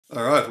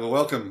All right. Well,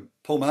 welcome,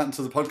 Paul Martin,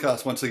 to the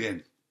podcast once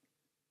again.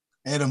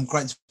 Adam,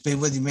 great to be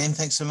with you, man.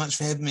 Thanks so much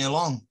for having me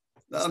along.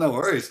 No, no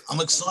worries. I'm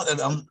excited.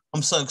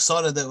 I'm so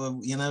excited that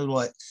we're,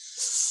 like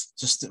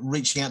just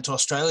reaching out to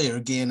Australia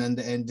again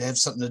and have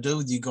something to do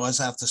with you guys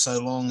after so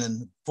long.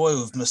 And boy,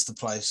 we've missed the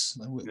place.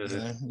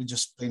 We've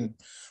just been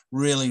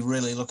really,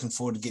 really looking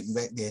forward to getting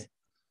back there.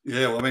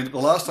 Yeah. Well, I mean, the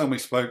last time we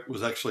spoke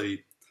was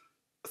actually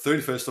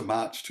 31st of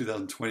March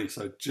 2020.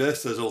 So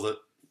just as all the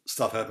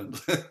stuff happened.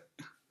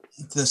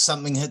 There's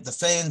something hit the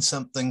fan,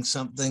 something.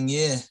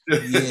 Yeah,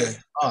 yeah.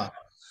 Oh,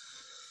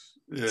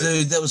 yeah.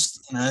 Dude, that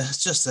was,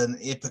 it's just an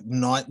epic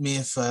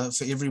nightmare for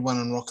everyone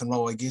in rock and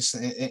roll, I guess,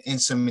 and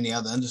so many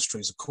other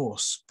industries, of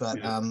course. But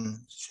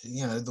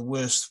the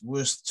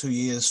worst 2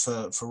 years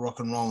for rock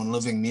and roll and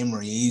living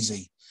memory,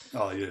 easy.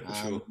 Oh yeah, for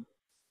sure.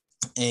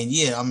 And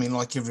yeah, I mean,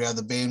 like every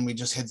other band, we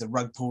just had the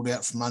rug pulled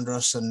out from under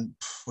us, and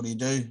what do you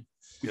do?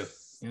 Yeah.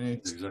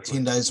 Exactly.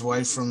 10 days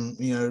away from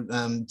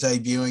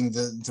debuting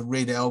the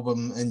Red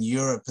album in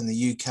Europe and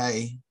the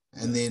UK,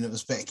 and then it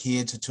was back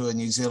here to tour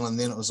New Zealand,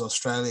 then it was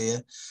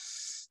Australia.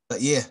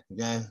 But yeah,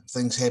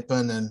 things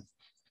happen, and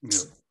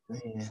it's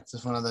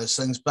just one of those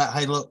things. But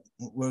hey, look,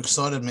 we're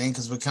excited, man,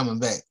 because we're coming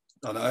back.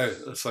 I know,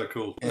 that's so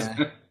cool. Yeah.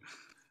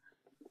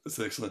 That's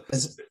excellent.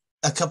 There's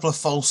a couple of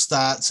false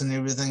starts and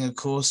everything, of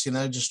course,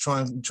 just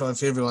trying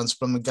for everyone's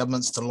from the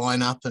governments to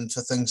line up and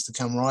for things to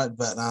come right.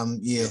 But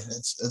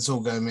it's all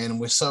going, man, and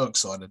we're so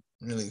excited,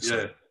 really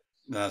excited.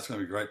 Yeah, no, it's going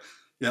to be great.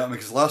 Yeah, I mean,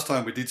 because last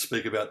time we did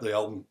speak about the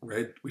album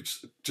Red,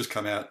 which just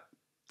come out,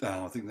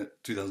 I think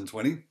that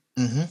 2020.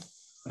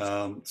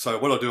 Mm-hmm. So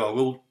what I'll do, I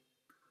will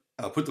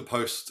put the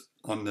post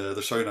on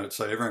the show notes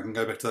so everyone can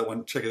go back to that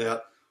one, check it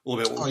out, all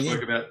about what we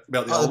spoke about the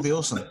album. That'd be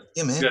awesome.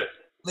 Yeah, man. Yeah.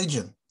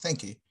 Legend.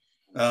 Thank you.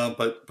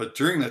 But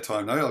during that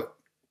time, though,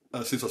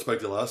 since I spoke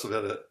to you last, I've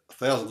had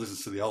 1,000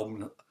 listens to the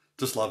album.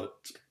 Just love it.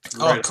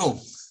 Oh,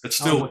 cool. It's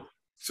still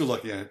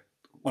like,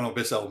 one of our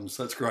best albums.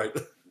 That's great.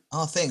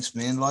 Oh, thanks,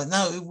 man. Like,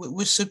 no,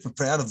 we're super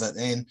proud of it,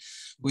 and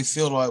we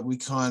feel like we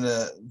kind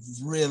of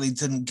really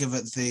didn't give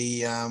it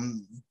the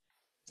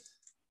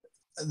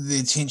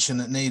attention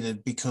it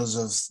needed because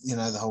of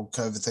the whole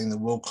COVID thing, the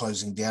world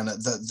closing down.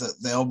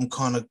 The album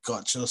kind of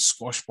got just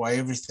squashed by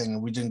everything,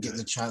 and we didn't get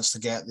the chance to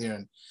go out there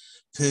and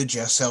purge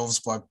ourselves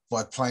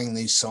by playing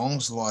these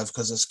songs live,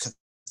 because it's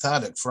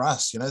cathartic for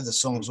us. The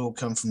songs all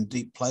come from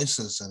deep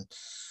places, and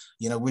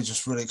we're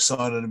just really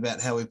excited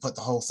about how we put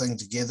the whole thing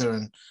together.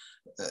 And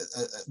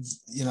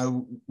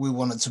we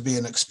want it to be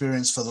an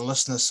experience for the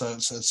listener, so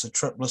it's a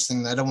trip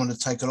listening. They don't want to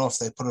take it off,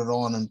 they put it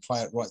on and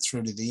play it right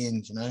through to the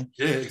end.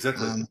 Yeah,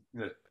 exactly.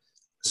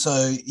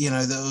 So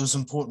that was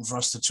important for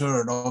us to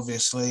tour it,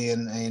 obviously,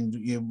 and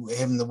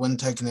having the wind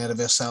taken out of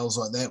our sails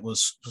like that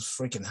was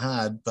freaking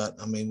hard. But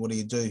I mean, what do?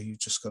 You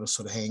just got to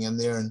sort of hang in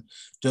there and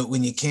do it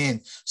when you can.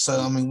 So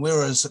I mean,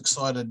 we're as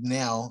excited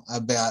now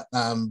about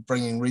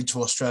bringing Red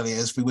to Australia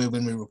as we were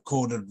when we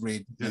recorded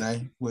Red.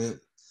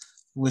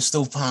 We're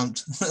still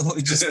pumped.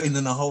 We've just been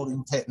in a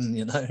holding pattern,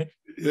 Yeah,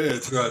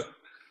 it's right.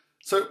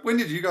 So when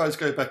did you guys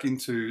go back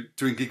into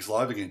doing gigs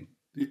live again?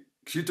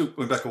 Because you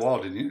went back a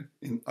while, didn't you?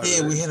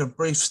 We had a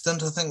brief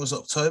stint. I think it was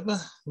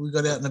October. We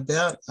got out and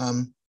about.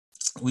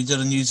 We did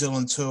a New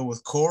Zealand tour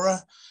with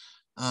Cora.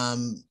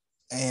 It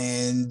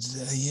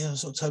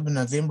was October,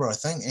 November, I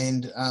think.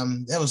 And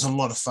that was a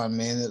lot of fun,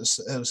 man. It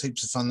was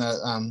heaps of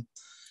fun.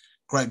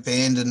 Great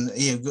band, and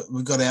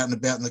we got out and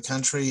about in the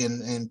country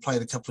and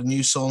played a couple of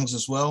new songs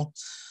as well.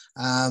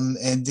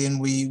 And then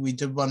we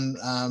did one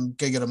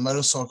gig at a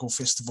motorcycle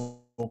festival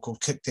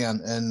called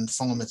Kickdown in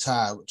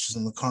Whangamata, which is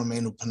in the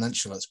Coromandel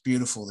Peninsula. It's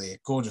beautiful there,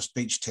 gorgeous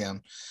beach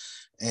town.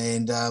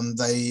 And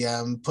they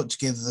put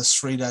together this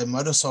 3-day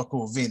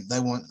motorcycle event. They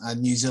want a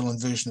New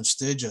Zealand version of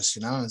Sturgis,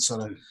 and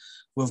sort of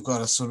we've got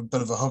a sort of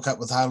bit of a hookup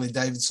with Harley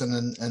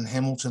Davidson in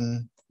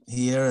Hamilton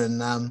here,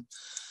 and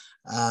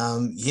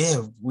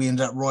we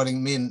ended up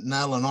riding, me and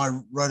Nala and I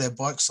rode our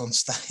bikes on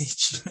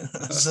stage.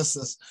 It was just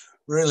this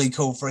really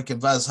cool freaking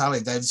buzz.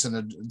 Harley Davidson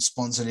had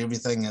sponsored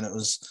everything, and it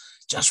was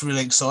just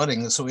really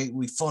exciting. So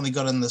we finally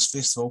got in this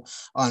festival,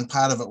 and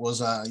part of it was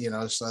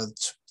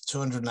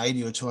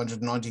 280 or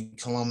 290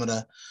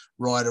 kilometer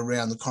ride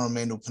around the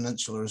Coromandel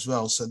Peninsula as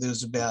well. So there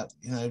was about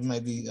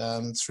maybe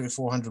 300 or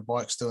 400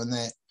 bikes doing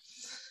that,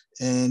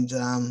 and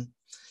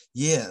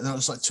and it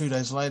was like 2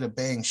 days later,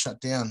 bang, shut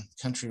down.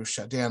 Country was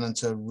shut down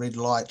into red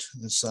light,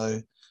 and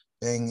so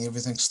bang,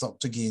 everything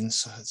stopped again.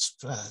 So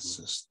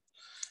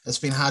it's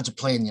been hard to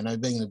plan.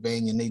 Being a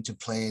band, you need to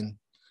plan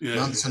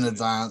months in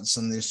advance,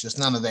 and there's just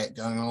none of that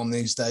going on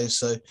these days.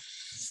 So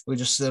we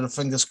just sort of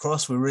fingers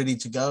crossed, we're ready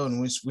to go, and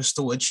we're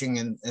still itching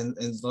and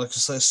like I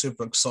say,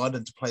 super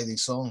excited to play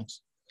these songs.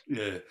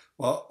 Yeah,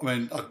 well, I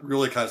mean, I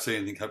really can't see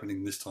anything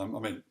happening this time. I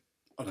mean,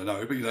 I don't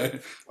know, but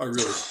I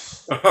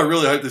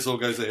really hope this all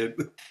goes ahead.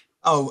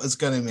 Oh, it's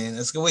going to, man.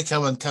 It's going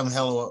to come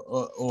hell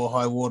or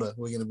high water.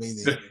 We're going to be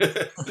there.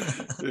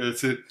 Yeah,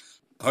 that's it.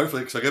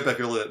 Hopefully, because I get back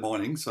early that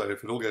morning, so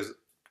if it all goes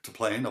to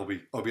plan, I'll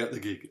be at the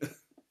gig.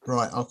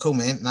 Right. Oh, cool,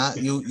 man. Nah,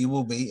 you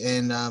will be,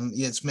 and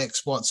it's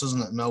Max Watts,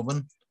 isn't it,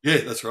 Melbourne? Yeah,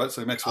 that's right.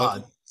 So Max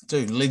Watts.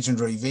 dude,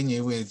 legendary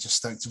venue. We're just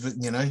stoked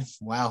to,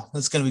 wow,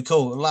 it's going to be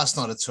cool. Last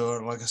night of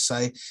tour, like I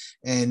say,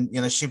 and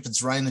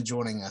Shepherd's Rain are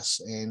joining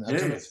us, and I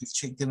don't know if you've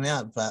checked them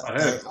out, but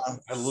they are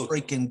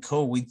freaking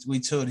cool. We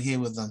toured here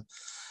with them,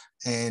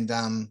 and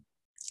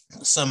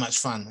so much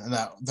fun. And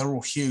they're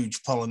all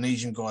huge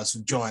Polynesian guys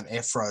with giant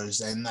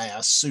afros, and they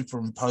are super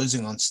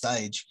imposing on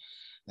stage.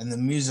 And the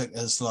music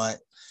is like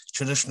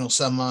traditional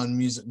Samoan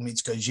music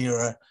meets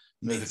Gojira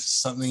meets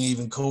something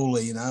even cooler.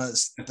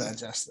 They're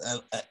just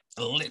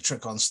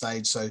electric on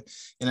stage. So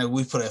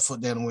we put our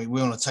foot down and we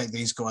want to take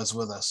these guys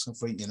with us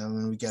if we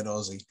when we go to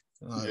Aussie.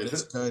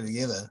 Let's go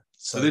together.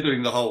 So they're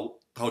doing the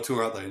whole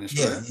tour, aren't they, in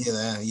Australia? Yeah,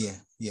 they are.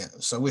 Yeah.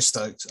 So we're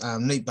stoked.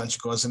 Neat bunch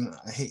of guys, and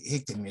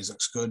heck, their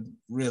music's good.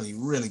 Really,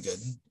 really good.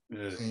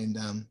 Yeah. And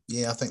I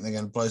think they're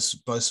going to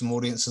blow some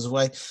audiences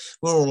away.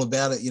 We're all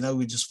about it.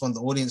 We just want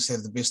the audience to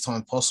have the best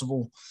time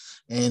possible.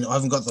 And I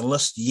haven't got the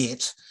list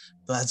yet,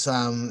 but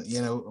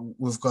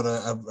we've got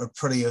a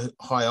pretty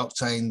high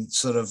octane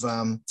sort of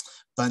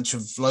bunch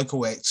of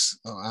local acts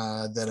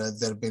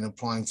that have been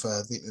applying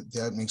for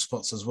the opening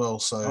spots as well.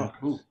 So,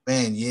 cool.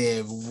 Man,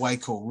 yeah, way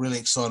cool. Really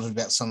excited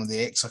about some of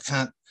the acts. I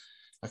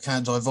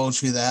can't divulge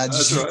who they are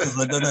just yet because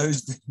I don't know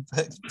who's been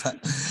picked, but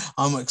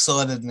I'm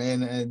excited,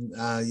 man. And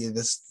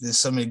there's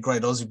so many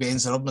great Aussie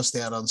bands that I've missed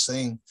out on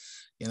seeing,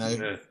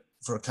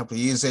 for a couple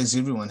of years, as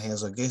everyone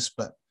has, I guess.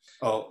 But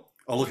I'll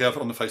look out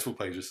on the Facebook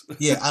pages.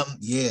 yeah.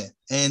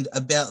 And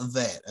about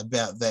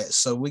that.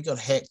 So we got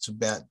hacked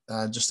about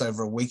just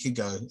over a week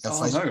ago. Our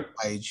Facebook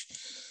page.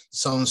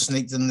 Someone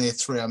sneaked in there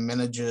through our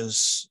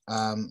manager's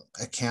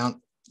account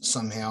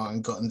somehow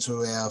and got into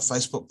our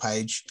Facebook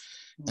page.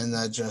 And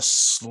they're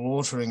just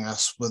slaughtering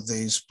us with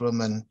these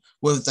women.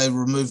 Well, they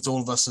removed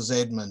all of us as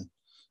admin,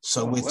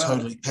 so we're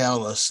totally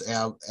powerless.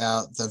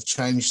 They've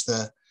changed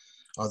they've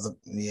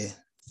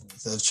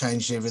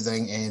changed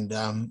everything,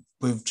 and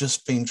we've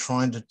just been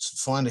trying to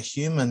find a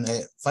human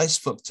at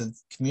Facebook to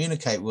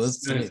communicate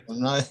with to let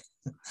them know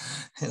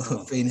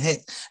we've been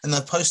hacked. And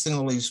they're posting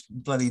all these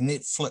bloody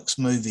Netflix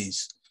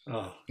movies.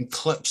 And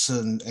clips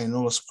and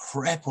all this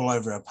crap all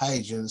over our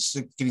page, and it's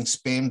getting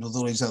spammed with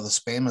all these other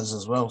spammers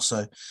as well.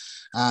 So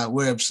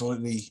we're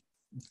absolutely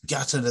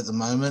gutted at the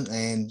moment,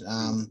 and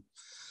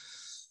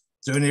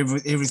doing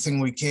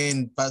everything we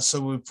can. But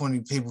so we're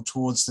pointing people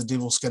towards the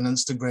Devilskin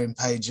Instagram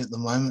page at the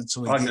moment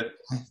till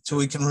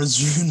we can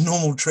resume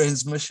normal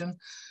transmission.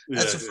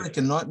 That's a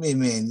freaking nightmare,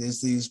 man.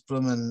 There's these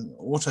blooming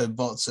auto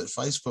bots at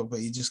Facebook,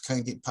 but you just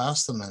can't get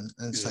past them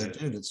and say,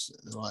 dude, it's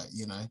like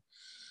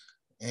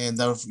and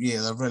they've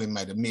really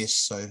made a mess.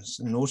 So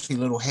some naughty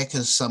little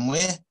hackers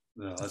somewhere.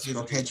 No, that's if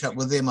you catch up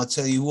with them, I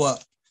tell you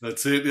what.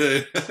 That's it,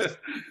 yeah.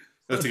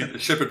 Have to get the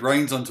shepherd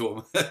reins onto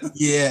them.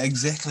 Yeah,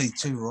 exactly.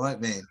 Too right,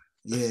 man.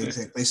 Yeah,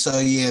 exactly. So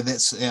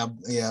that's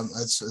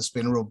it's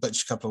been a real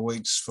bitch couple of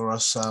weeks for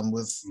us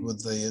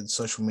with the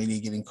social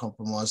media getting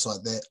compromised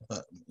like that.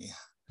 But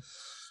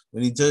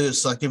when you do,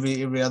 it's like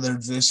every other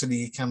adversity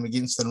you come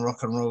against in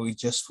rock and roll, you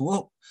just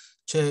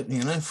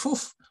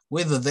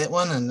weather that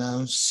one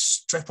and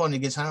strap on your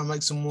guitar and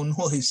make some more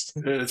noise.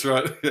 Yeah, that's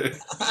right.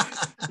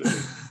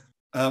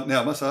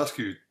 Now, I must ask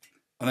you,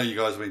 I know you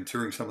guys have been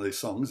touring some of these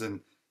songs, and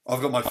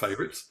I've got my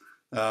favourites.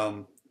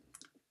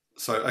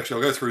 So actually,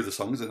 I'll go through the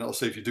songs, and I'll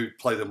see if you do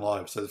play them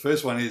live. So the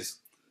first one is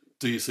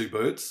Do You See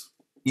Birds?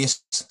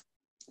 Yes.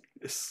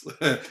 Yes.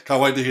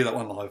 Can't wait to hear that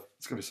one live.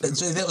 It's going to be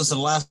so good. That was the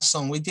last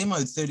song. We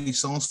demoed 30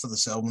 songs for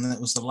this album, and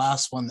that was the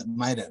last one that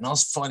made it. And I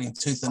was fighting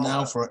tooth and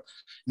nail for it.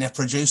 And our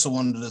producer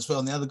wanted it as well.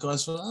 And the other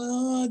guys were,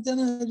 I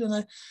don't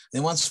know.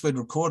 Then once we'd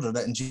recorded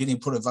it and Jenny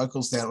put her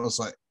vocals down, it was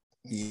like,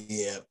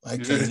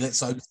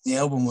 let's open the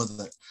album with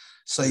it.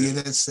 So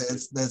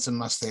that's a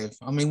must-have.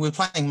 I mean, we're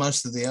playing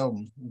most of the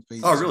album.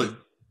 Really? To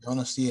be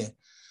honest, yeah.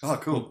 Oh,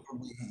 cool.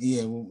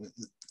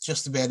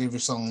 Just about every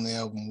song on the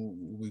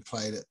album, we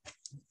played it.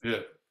 Yeah.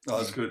 Oh,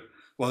 that's good.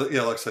 Well,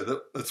 yeah, like I said,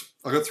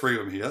 I got three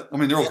of them here. I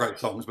mean, they're all great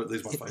songs, but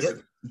these are my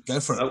favourite. Go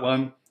for it. That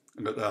one,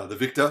 I got The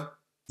Victor.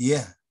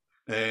 Yeah.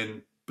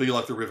 And Be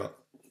Like the River.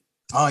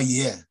 Oh,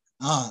 yeah.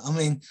 I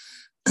mean,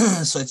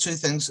 so two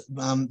things.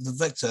 The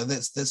Victor,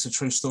 that's a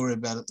true story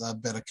about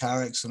a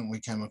car accident we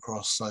came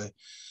across. So,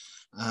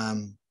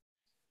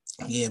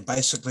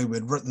 basically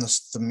we'd written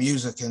the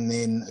music, and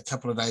then a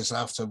couple of days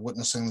after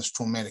witnessing this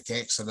traumatic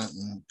accident,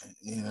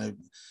 and,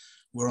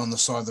 we're on the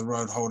side of the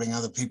road holding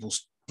other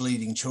people's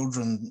bleeding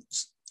children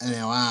in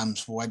our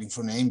arms waiting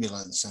for an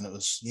ambulance, and it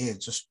was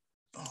just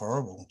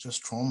horrible,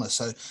 just trauma.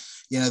 So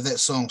that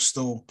song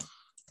still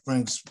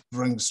brings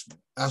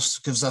us,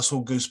 gives us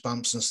all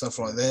goosebumps and stuff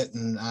like that,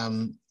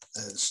 and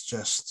it's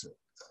just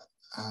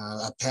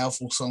a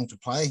powerful song to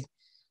play,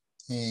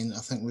 and I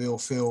think we all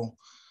feel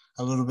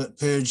a little bit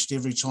purged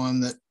every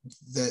time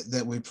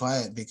that we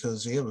play it,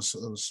 because it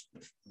was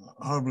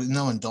horribly,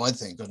 no one died,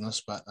 thank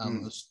goodness, but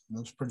it was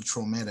pretty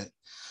traumatic.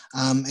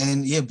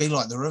 And Be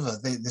Like the River,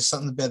 there's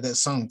something about that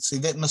song. See,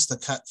 that missed the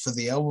cut for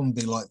the album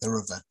Be Like the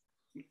River.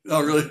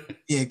 Oh, really?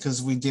 Yeah,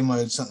 because we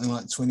demoed something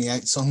like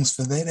 28 songs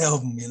for that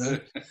album,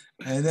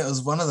 And that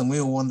was one of them. We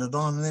all wandered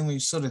on, and then we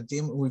sort of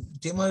we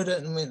demoed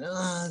it and went,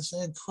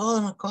 it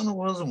kind of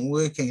wasn't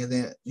working, and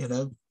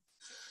that,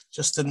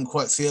 just didn't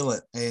quite feel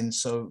it. And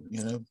so,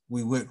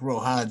 we worked real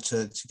hard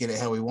to get it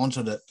how we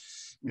wanted it,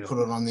 Yeah.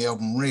 put it on the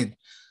album Red.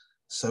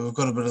 So we've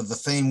got a bit of the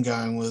theme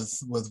going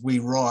with We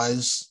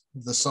Rise,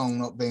 the song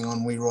not being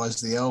on We Rise,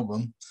 the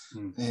album,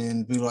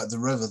 and Be Like the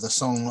River, the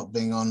song not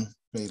being on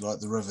Be Like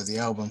the River, the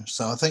album.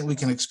 So I think we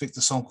can expect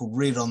a song called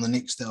Red on the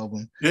next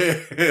album. Yeah,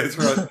 that's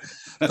right.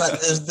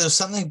 But there's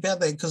something about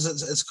that, because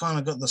it's kind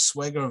of got the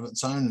swagger of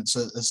its own.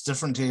 It's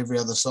different to every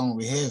other song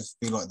we have,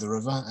 Be Like the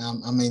River.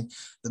 I mean,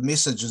 the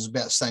message is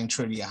about staying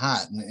true to your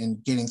heart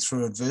and getting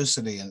through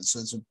adversity, and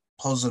it's a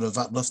positive,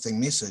 uplifting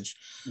message.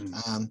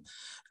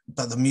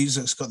 But the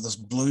music's got this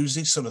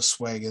bluesy sort of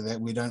swagger that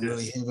we don't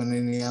really have in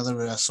any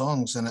other of our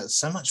songs, and it's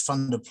so much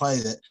fun to play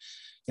that,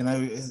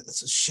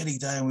 it's a shitty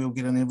day and we all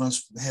get in,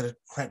 everyone's had a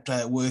crap day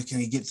at work,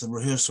 and you get to the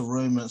rehearsal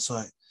room and it's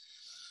like,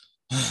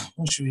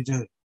 what should we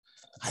do?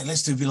 Hey,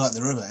 let's do Be Like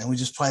the River, and we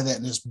just play that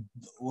and just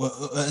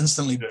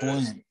instantly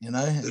buoyant,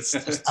 It's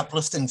just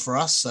uplifting for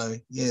us. So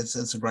yeah,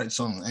 it's a great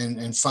song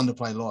and fun to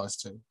play live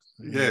too.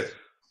 Yeah.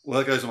 Well,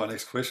 that goes to my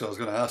next question. I was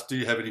going to ask, do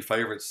you have any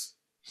favorites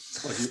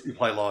like you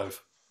play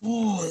live?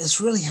 Oh,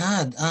 it's really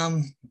hard.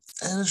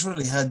 It is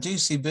really hard. Do You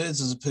See Birds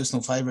is a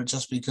personal favorite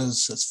just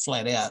because it's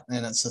flat out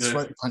and it's a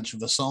throat punch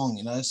of a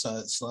song, So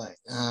it's like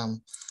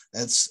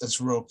it's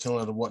real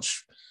killer to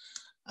watch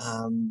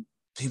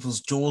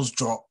people's jaws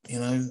drop,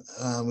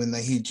 when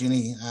they hear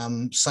Jenny.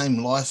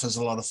 Same Life is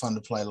a lot of fun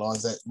to play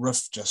live. That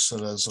riff just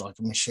sort of is like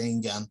a machine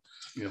gun.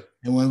 Yeah.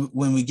 And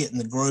when we get in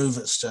the groove,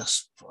 it's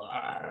just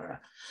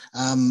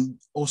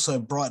also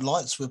Bright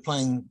Lights, we're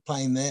playing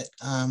that.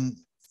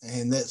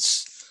 And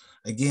that's,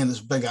 again, it's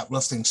a big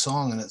uplifting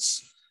song, and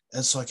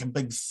it's like a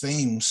big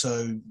theme.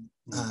 So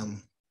I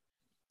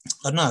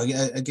don't know,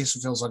 I guess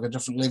it feels like a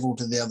different level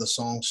to the other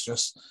songs,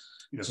 just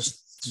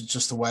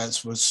the way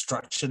it was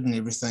structured and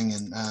everything.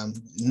 And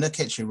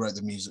Nick actually wrote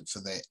the music for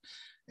that,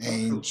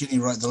 and Jenny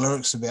wrote the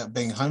lyrics about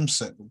being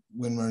homesick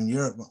when we're in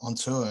Europe on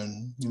tour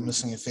and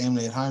missing your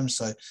family at home.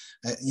 So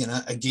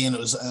again, it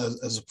was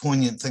a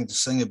poignant thing to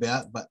sing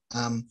about. But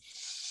I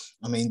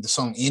mean, the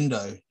song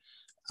Endo,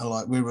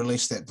 we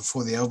released that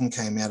before the album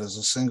came out as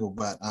a single,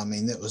 but I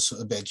mean, that was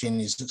about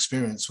Jenny's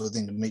experience with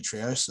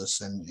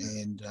endometriosis, and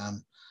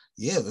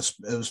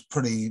it was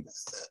pretty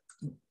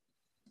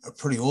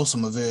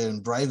awesome of her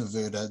and brave of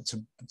her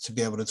to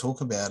be able to talk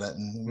about it.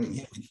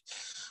 And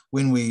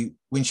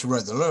when she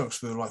wrote the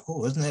lyrics, we were like,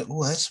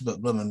 that's a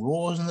bit blooming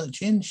raw, isn't it,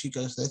 Jen? She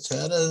goes, that's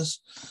how it is.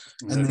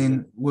 Yeah. And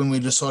then when we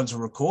decided to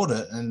record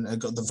it and I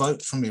got the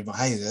vote from everyone,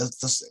 hey,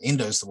 this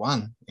Endo's the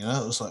one, it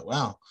was like,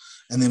 wow.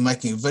 And then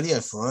making a video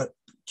for it,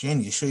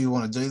 Jen, you sure you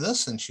want to do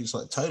this? And she's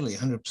like, totally,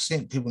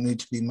 100%. People need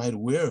to be made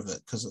aware of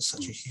it because it's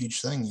such a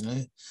huge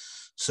thing,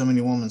 So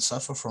many women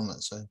suffer from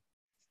it. So,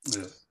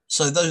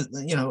 so those,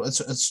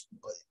 it's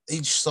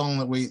each song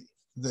that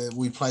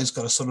we play's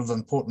got a sort of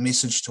important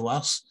message to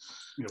us,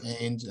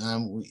 and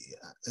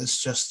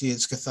it's just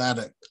it's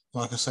cathartic.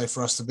 Like I say,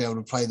 for us to be able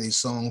to play these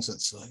songs,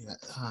 it's like,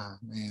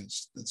 man,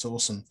 it's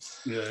awesome.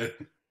 Yeah,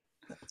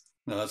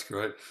 no, that's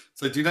great.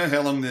 So, do you know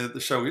how long the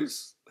show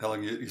is? How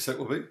long your set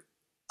will be?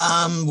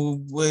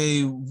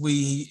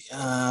 We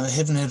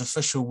haven't had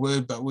official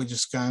word, but we're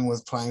just going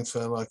with playing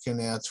for like an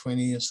hour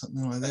 20 or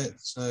something like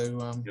that.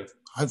 So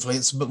hopefully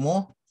it's a bit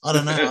more. I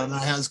don't know. I don't know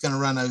how it's going to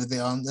run over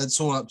there. It's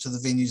all up to the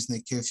venues and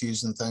their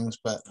curfews and things.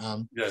 But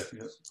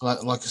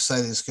like I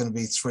say, there's going to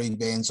be 3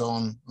 bands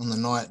on the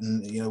night,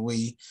 and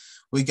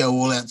we go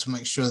all out to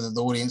make sure that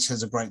the audience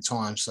has a great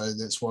time. So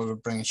that's why we're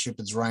bringing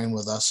Shepherd's Rain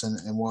with us, and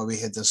why we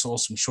had this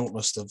awesome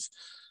shortlist of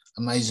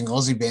amazing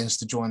Aussie bands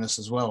to join us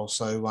as well.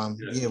 So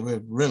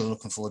we're really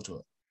looking forward to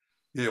it.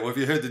 Yeah, well, have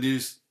you heard the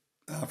news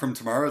from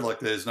tomorrow? Like,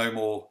 there's no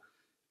more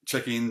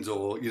check-ins,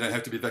 or you don't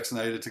have to be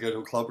vaccinated to go to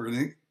a club or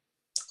anything?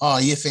 Oh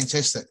yeah,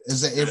 fantastic.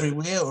 Is that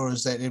everywhere, or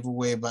is that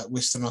everywhere but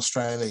Western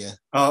Australia?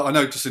 I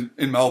know just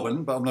in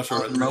Melbourne, but I'm not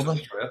sure about Melbourne.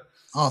 Australia.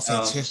 Oh,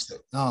 fantastic.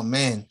 Oh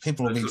man,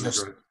 people will be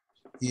just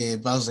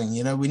buzzing.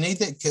 We need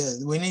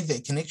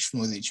that connection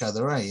with each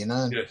other, eh?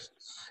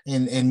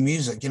 And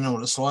music,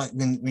 what it's like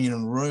when you're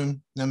in a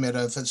room, no matter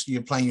if it's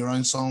you're playing your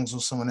own songs or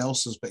someone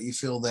else's, but you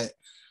feel that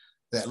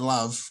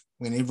love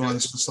when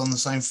everyone's just on the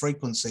same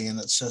frequency, and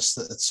it's just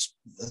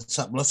it's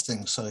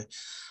uplifting. So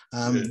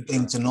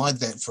being denied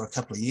that for a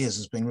couple of years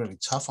has been really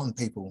tough on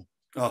people.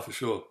 Oh, for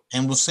sure.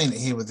 And we've seen it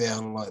here with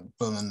our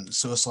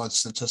suicide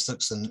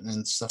statistics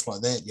and stuff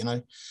like that,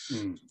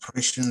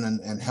 depression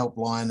and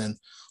helpline and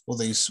all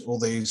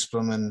these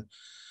blooming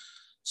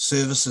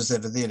services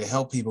that are there to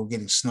help people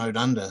getting snowed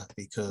under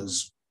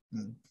because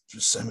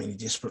there's so many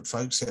desperate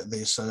folks out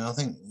there. So I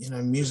think,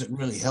 music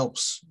really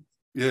helps.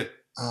 Yeah.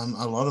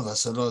 A lot of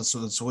us.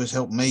 It's always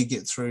helped me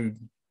get through,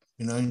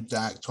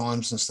 dark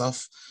times and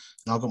stuff.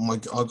 And I've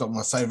got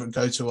my favorite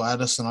go-to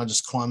artists, and I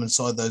just climb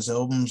inside those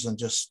albums and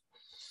just,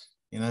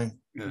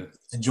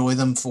 enjoy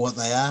them for what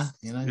they are,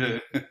 Yeah.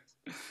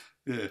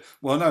 Yeah.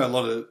 Well, I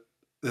know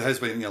there has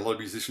been a lot of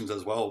musicians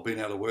as well being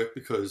out of work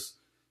because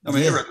I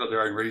mean, Yeah. everyone's got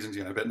their own reasons,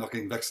 about not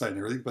getting vaccinated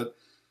and everything. But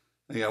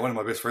one of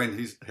my best friends,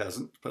 he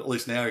hasn't. But at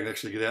least now he can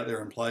actually get out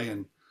there and play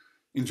and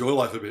enjoy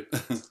life a bit.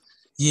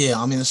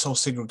 Yeah, I mean, this whole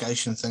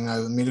segregation thing,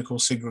 medical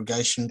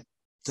segregation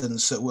didn't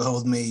sit well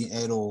with me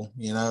at all.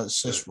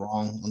 It's just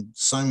wrong on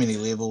so many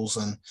levels,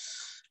 and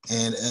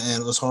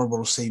it was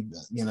horrible to see,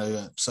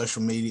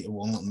 social media,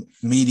 well, not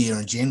media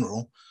in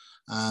general,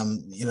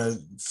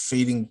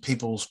 feeding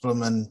people's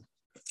blooming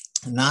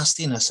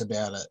nastiness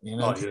about it.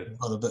 People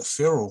got a bit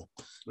feral,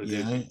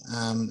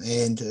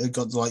 and it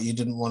got like you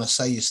didn't want to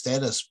say your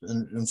status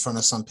in front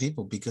of some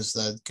people because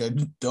they'd go,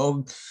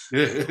 dog,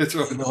 that's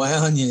right, eye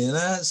on you.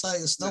 It's like,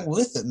 it's not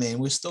worth it, man.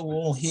 We're still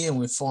all here and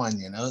we're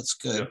fine. It's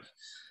good.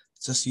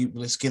 It's just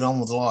let's get on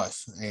with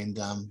life, and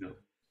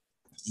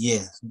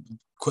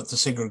quit the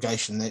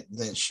segregation.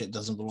 That shit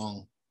doesn't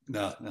belong.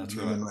 No, that's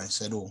right. Human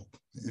race at all.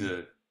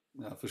 Yeah.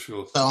 No, for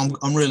sure. So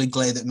I'm really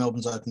glad that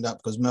Melbourne's opened up,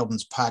 because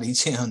Melbourne's party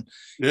town.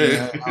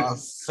 Yeah.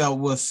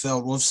 We've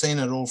seen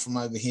it all from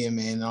over here,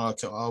 man. I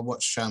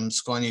watch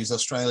Sky News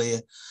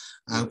Australia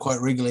quite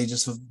regularly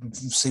just to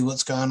see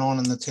what's going on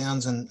in the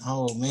towns, and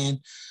oh man,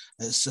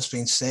 it's just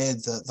been sad,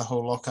 the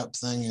whole lockup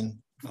thing, and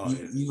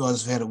you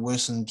guys have had it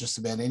worse than just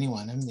about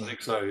anyone, haven't you? I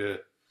think so, yeah.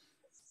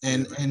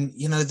 And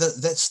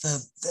that's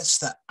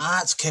the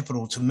arts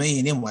capital to me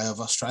anyway of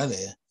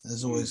Australia.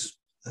 There's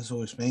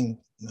always been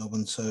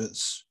Melbourne, so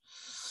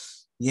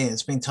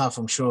it's been tough,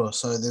 I'm sure.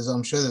 So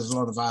I'm sure there's a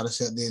lot of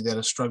artists out there that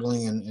are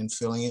struggling and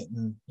feeling it,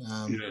 and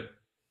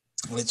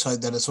let's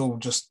hope that it's all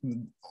just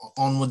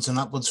onwards and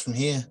upwards from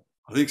here.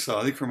 I think so.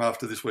 I think from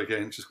after this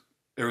weekend, just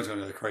everyone's going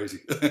to go crazy.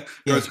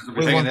 Everyone's going to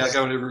be hanging out,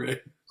 going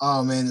everywhere.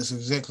 Oh man, it's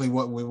exactly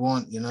what we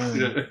want,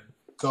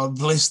 God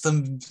bless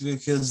them,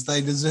 because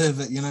they deserve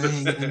it,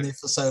 hanging in there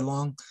for so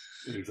long.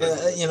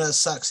 Exactly. It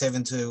sucks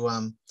having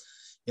to,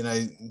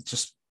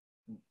 just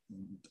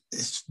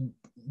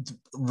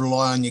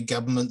rely on your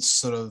government's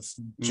sort of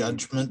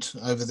judgment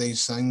over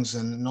these things,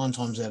 and 9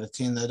 times out of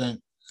 10 they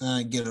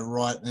don't get it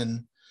right.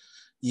 And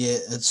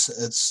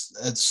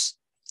it's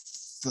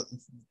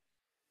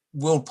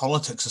world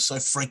politics is so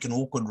freaking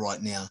awkward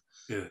right now.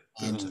 Yeah,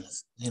 and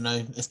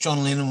if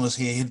John Lennon was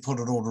here, he'd put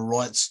it all to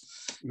rights.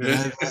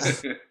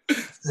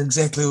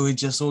 Exactly. All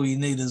you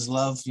need is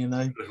love.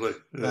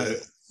 Exactly.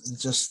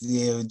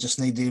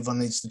 Everyone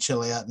needs to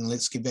chill out, and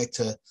let's get back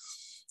to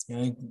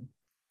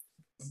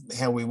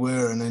how we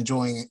were, and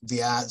enjoying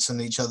the arts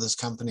and each other's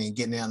company, and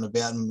getting out and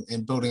about,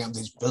 and building up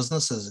these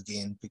businesses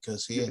again.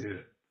 Because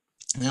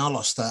I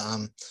lost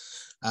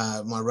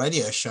my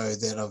radio show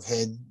that I've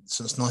had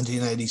since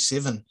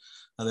 1987.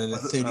 I did it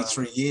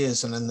 33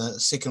 years, and in the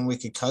second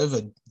week of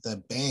COVID,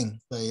 the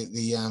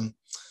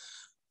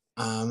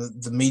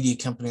media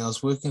company I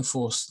was working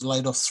for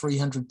laid off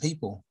 300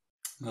 people.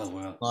 Oh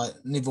wow! Like,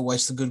 never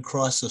waste a good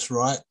crisis,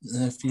 right?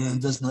 If you're in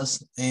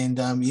business. And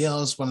I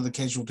was one of the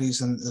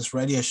casualties in this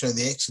radio show,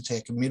 the Axe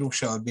Attack, a metal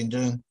show I'd been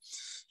doing,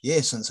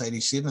 since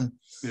 '87.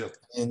 Yeah.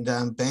 And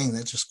bang,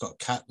 that just got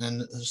cut,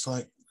 and it's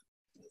like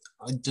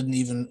I didn't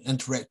even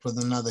interact with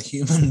another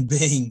human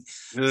being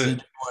to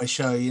do my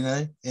show,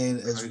 and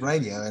it's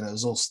radio, and it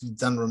was all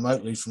done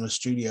remotely from a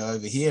studio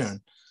over here,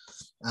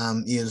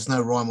 and there's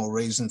no rhyme or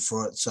reason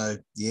for it. So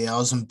I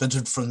was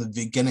embittered from the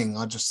beginning.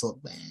 I just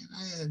thought,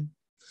 man.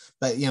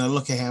 But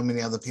look at how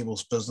many other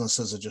people's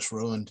businesses are just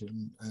ruined,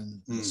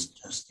 and it's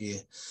just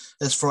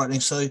it's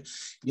frightening. So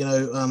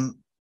I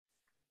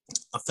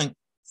think,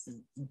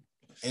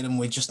 Adam,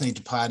 we just need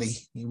to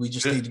party. We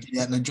just need to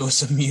get out and enjoy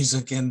some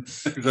music, and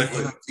have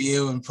a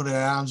beer, and put our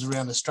arms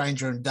around a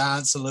stranger and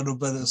dance a little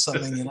bit or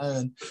something,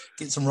 and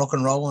get some rock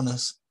and roll on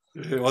us.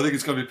 Yeah, well, I think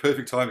it's going to be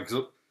perfect timing,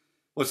 because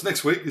it's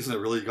next week, isn't it?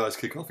 Really, you guys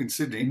kick off in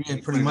Sydney. Yeah,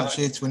 pretty much.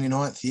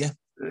 29th. Yeah.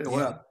 Yeah.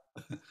 Wow.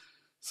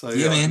 So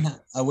man,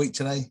 a week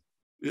today.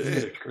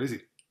 Yeah,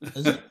 crazy.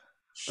 Is it?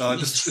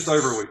 Just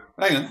over a week.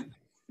 Hang on.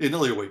 Yeah,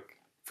 nearly a week.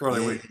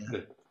 Friday week.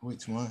 Yeah. A week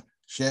tomorrow.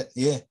 Shit,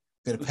 yeah.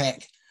 Better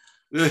pack.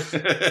 Yeah,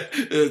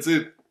 that's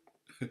it.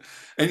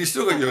 And you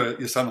still got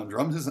your son on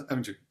drums,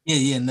 haven't you?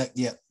 Yeah, Nick.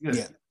 Yeah.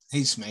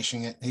 He's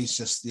smashing it. He's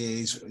just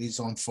he's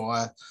on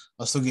fire.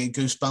 I still get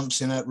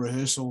goosebumps at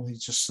rehearsal. He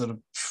just sort of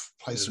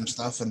plays some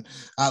stuff, and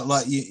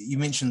like you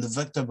mentioned the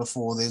Victor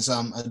before. There's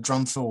a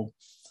drum fill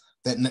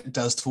that Nick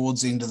does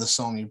towards the end of the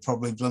song. You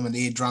probably blooming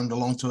air drummed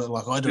along to it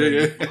like I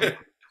do. Yeah.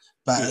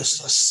 But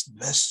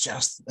it's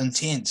just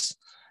intense.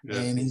 Yeah.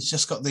 And he's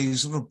just got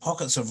these little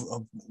pockets of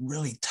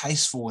really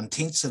tasteful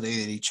intensity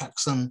that he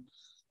chucks in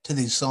to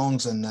these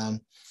songs. And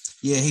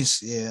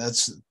he's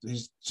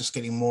just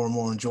getting more and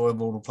more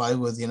enjoyable to play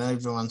with.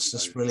 Everyone's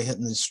just really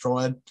hitting his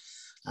stride.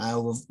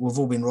 We've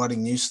all been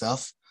writing new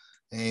stuff,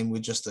 and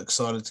we're just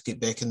excited to get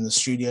back in the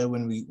studio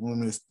when we've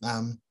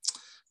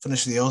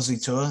finished the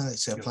Aussie tour.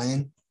 That's our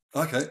plan.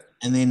 Okay.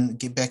 And then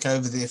get back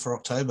over there for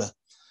October.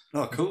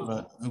 Oh,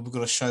 cool. We've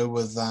got a show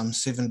with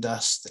Seven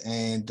Dust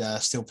and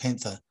Steel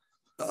Panther.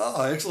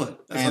 Oh, excellent.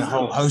 And a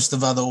whole host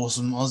of other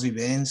awesome Aussie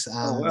bands.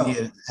 Wow.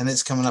 Yeah, and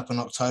it's coming up in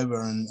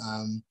October. And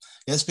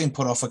it's been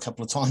put off a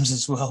couple of times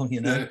as well,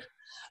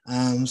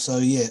 So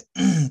yeah,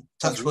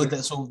 touch really wood.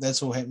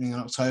 That's all happening in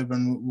October,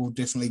 and we'll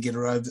definitely get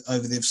her over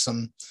there for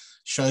some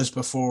shows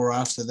before or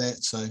after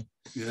that. So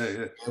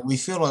yeah. we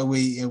feel like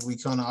we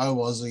kind of owe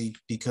Aussie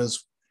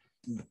because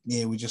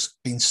we just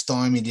been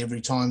stymied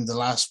every time. The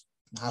last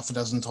half a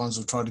dozen times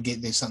we've tried to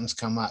get there, something's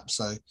come up.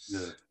 So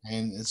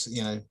and it's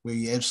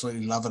we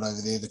absolutely love it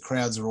over there. The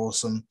crowds are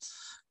awesome.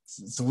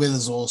 The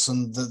weather's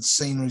awesome. The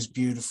scenery's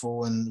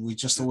beautiful, and we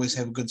just always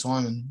have a good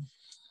time in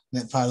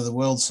that part of the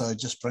world. So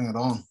just bring it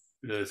on.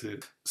 Yeah, that's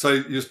it. So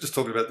you're just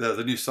talking about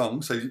the new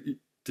song. So do you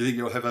think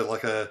you'll have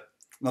another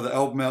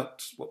album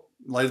out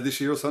later this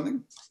year or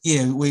something?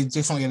 Yeah, we're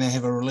definitely going to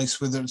have a release,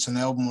 whether it's an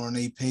album or an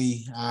EP.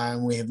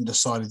 We haven't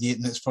decided yet,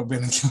 and it's probably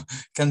going to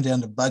come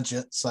down to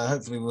budget. So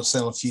hopefully we'll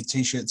sell a few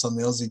T-shirts on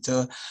the Aussie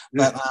tour.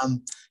 Yeah. But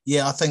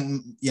I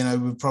think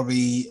we'll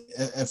probably,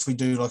 if we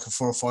do like a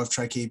 4 or 5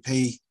 track EP,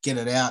 get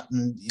it out,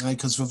 and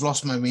because we've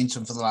lost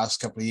momentum for the last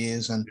couple of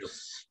years, and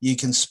you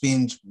can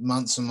spend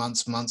months and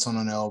months on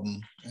an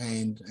album,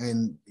 and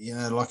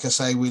like I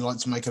say, we like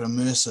to make it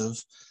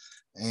immersive.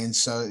 And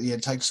so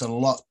it takes a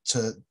lot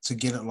to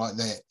get it like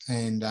that.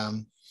 And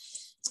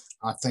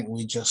I think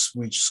we just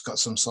got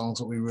some songs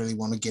that we really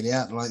want to get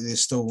out. Like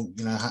there's still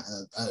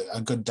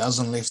a good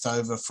dozen left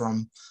over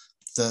from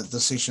the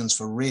sessions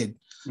for Red.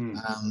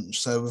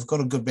 So we've got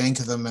a good bank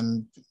of them,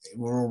 and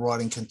we're all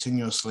writing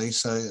continuously.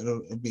 So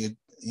it'll be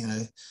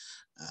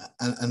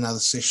another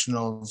session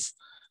of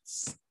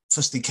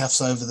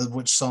fisticuffs over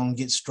which song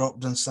gets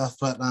dropped and stuff.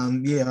 But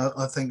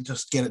I think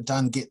just get it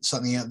done, get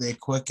something out there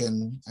quick,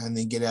 and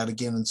then get out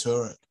again and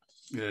tour it.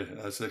 Yeah,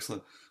 that's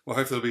excellent. Well,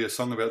 hopefully there'll be a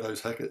song about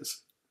those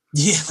hackers.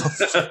 Yeah.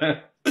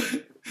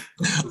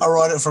 I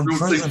write it from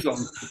prison.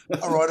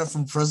 I write it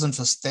from prison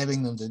for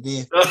stabbing them to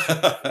death.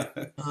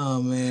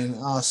 Oh man.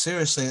 Oh,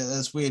 seriously,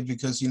 it's weird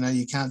because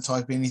you can't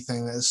type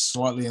anything that's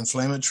slightly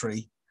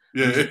inflammatory.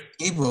 Yeah.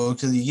 Keyboard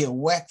because you get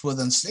whacked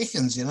within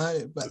seconds,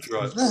 But that's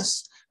right.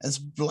 This, it's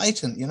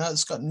blatant,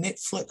 it's got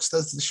Netflix.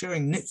 They're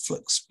sharing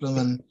Netflix.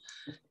 Blooming,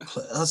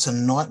 that's a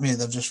nightmare.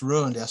 They've just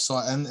ruined our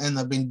site, and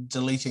they've been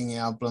deleting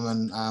our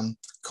blooming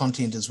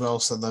content as well.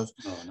 So they've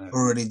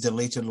already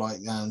deleted like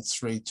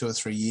 2 or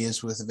 3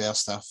 years worth of our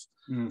stuff.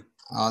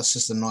 It's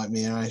just a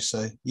nightmare.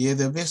 So yeah,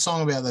 there'll be a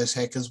song about those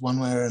hackers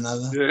one way or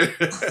another. Yeah,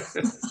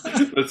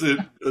 that's it.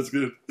 That's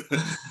good.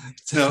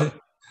 Now,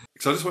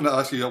 so I just want to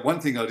ask you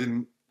one thing I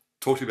didn't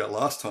talk to you about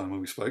last time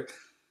when we spoke.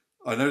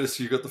 I noticed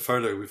you got the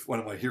photo with one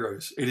of my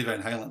heroes, Eddie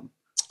Van Halen.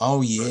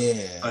 Oh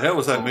yeah. So how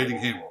was that meeting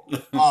him?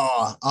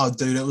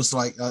 Dude, it was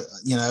like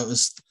it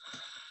was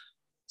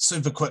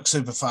super quick,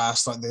 super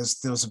fast. Like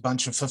there was a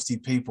bunch of 50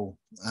 people,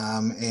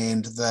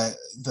 and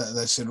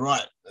they said,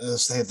 right,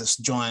 they had this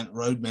giant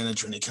road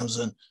manager, and he comes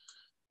in.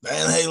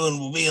 Van Halen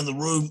will be in the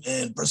room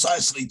in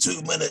precisely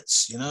 2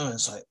 minutes.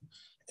 It's like,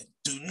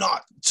 do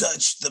not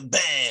touch the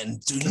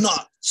band. Do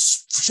not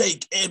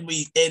shake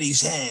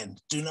Eddie's hand.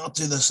 Do not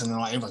do this. And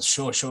like everyone's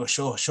sure.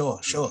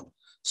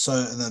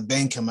 So the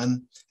band come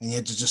in, and you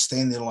had to just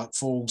stand there like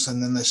fools.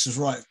 And then they says,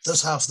 right,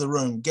 this half of the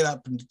room, get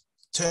up and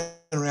turn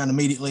around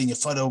immediately, and your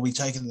photo will be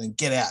taken, and then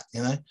get out.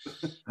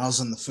 I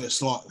was in the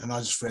first lot, and I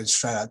just ran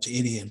straight up to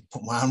Eddie and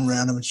put my arm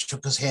around him and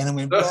shook his hand and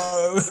went,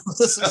 bro,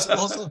 this is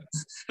awesome.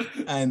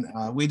 And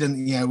we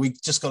didn't, we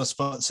just got a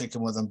split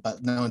second with him,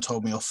 but no one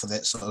told me off for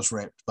that, so I was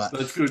wrapped. But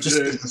just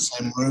in the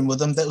same room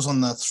with him. That was on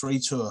the 3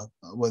 tour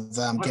with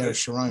Gary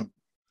Sharon.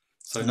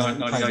 So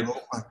 98.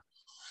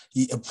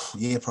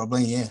 Yeah,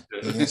 probably, yeah.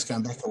 It's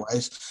going back a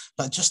ways.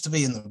 But just to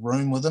be in the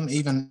room with him,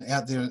 even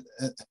out there,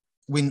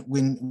 when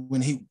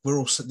we're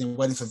all sitting there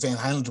waiting for Van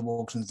Halen to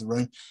walk into the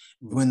room,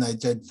 when they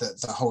did,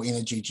 the whole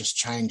energy just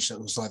changed. It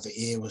was like the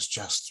air was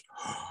just,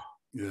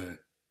 it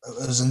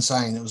was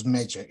insane. It was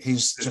magic.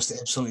 He's just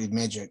absolutely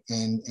magic,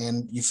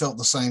 and you felt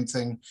the same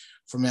thing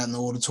from out in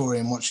the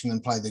auditorium watching them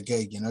play the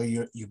gig.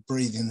 You're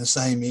breathing the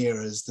same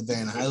air as the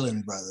Van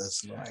Halen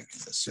brothers. Like,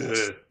 it's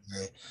just,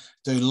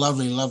 dude,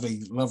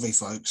 lovely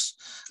folks.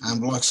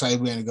 Like I say,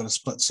 we only got a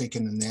split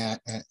second in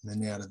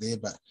and out of there,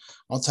 but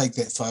I'll take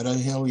that photo.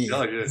 Hell yeah.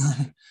 Oh yeah.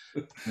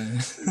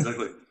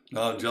 Exactly.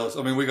 No, I'm jealous.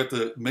 I mean, we got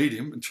to meet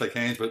him and shake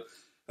hands, but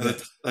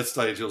at that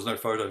stage there was no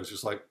photos.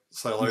 Just like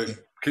say hello,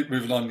 keep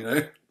moving on.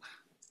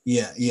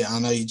 Yeah, I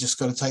know. You just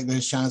got to take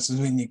those chances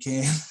when you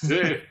can.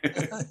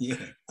 Yeah,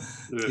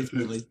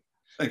 definitely.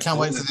 Thanks, can't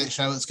wait for that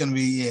show. It's going to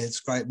be, it's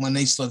great. My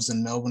niece lives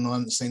in Melbourne. I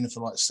haven't seen her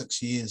for like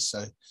 6 years.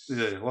 So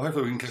yeah, well,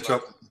 hopefully we can catch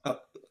up.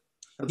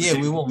 Yeah,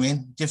 we will,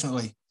 man.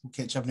 Definitely. We'll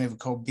catch up and have a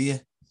cold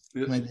beer.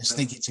 Maybe a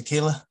sneaky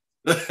tequila.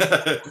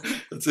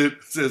 That's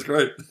it. Sounds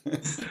great.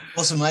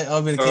 Awesome, mate. I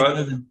better keep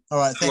moving. All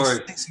right.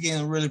 Thanks again.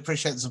 I really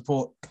appreciate the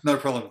support. No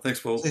problem. Thanks,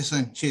 Paul. See you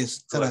soon.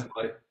 Cheers. Ta-da.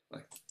 Bye.